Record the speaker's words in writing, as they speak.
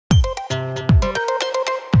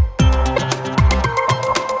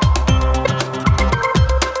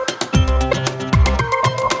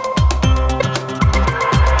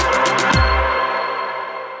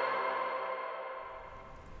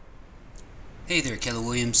Hey there, Kelle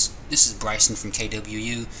Williams. This is Bryson from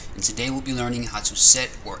KWU, and today we'll be learning how to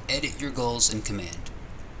set or edit your goals in Command.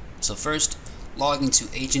 So first, log into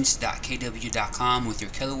agent.kw.com with your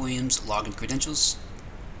Kelle Williams login credentials.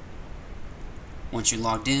 Once you're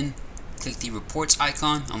logged in, click the Reports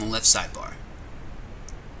icon on the left sidebar.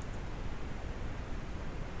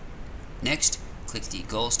 Next, click the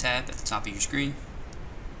Goals tab at the top of your screen.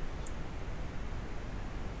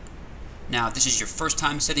 Now, if this is your first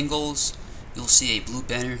time setting goals, you'll see a blue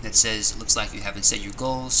banner that says, looks like you haven't set your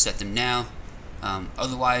goals, set them now.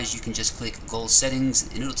 Otherwise, you can just click Goal Settings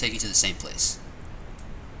and it'll take you to the same place.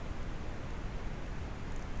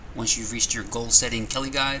 Once you've reached your Goal Setting Kelle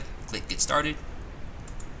guide, click Get Started.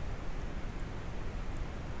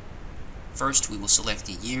 First, we will select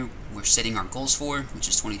the year we're setting our goals for, which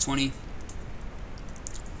is 2020.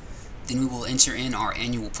 Then we will enter in our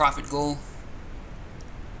annual profit goal.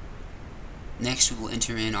 Next, we will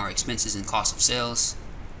enter in our expenses and cost of sales.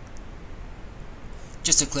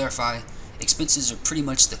 Just to clarify, expenses are pretty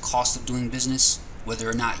much the cost of doing business, whether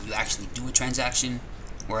or not you actually do a transaction,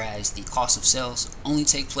 whereas the cost of sales only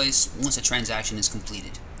take place once a transaction is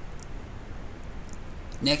completed.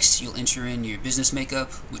 Next, you'll enter in your business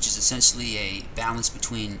makeup, which is essentially a balance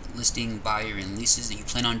between listing, buyer, and leases that you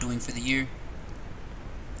plan on doing for the year.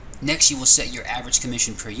 Next, you will set your average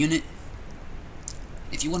commission per unit.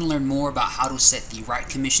 If you want to learn more about how to set the right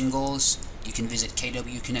commission goals, you can visit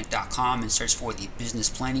kwconnect.com and search for the Business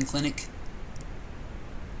Planning Clinic.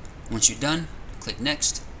 Once you're done, click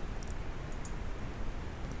Next.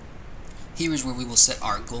 Here is where we will set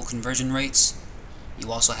our goal conversion rates.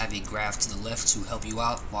 You also have a graph to the left to help you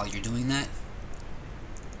out while you're doing that.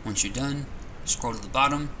 Once you're done, scroll to the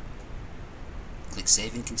bottom, click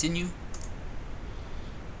Save and Continue.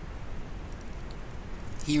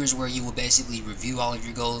 Here is where you will basically review all of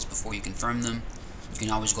your goals before you confirm them. You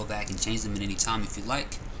can always go back and change them at any time if you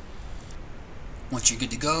like. Once you're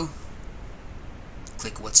good to go,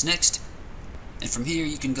 click What's Next. And from here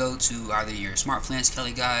you can go to either your Smart Plans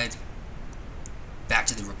Kelle guide, back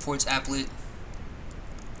to the Reports Applet,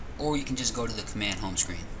 or you can just go to the Command home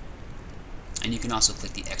screen. And you can also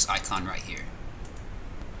click the X icon right here.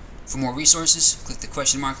 For more resources, click the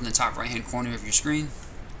question mark in the top right hand corner of your screen.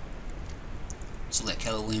 Select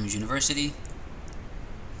Kelle Williams University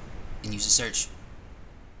and use the search.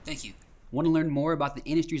 Thank you. Want to learn more about the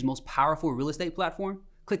industry's most powerful real estate platform?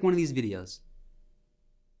 Click one of these videos.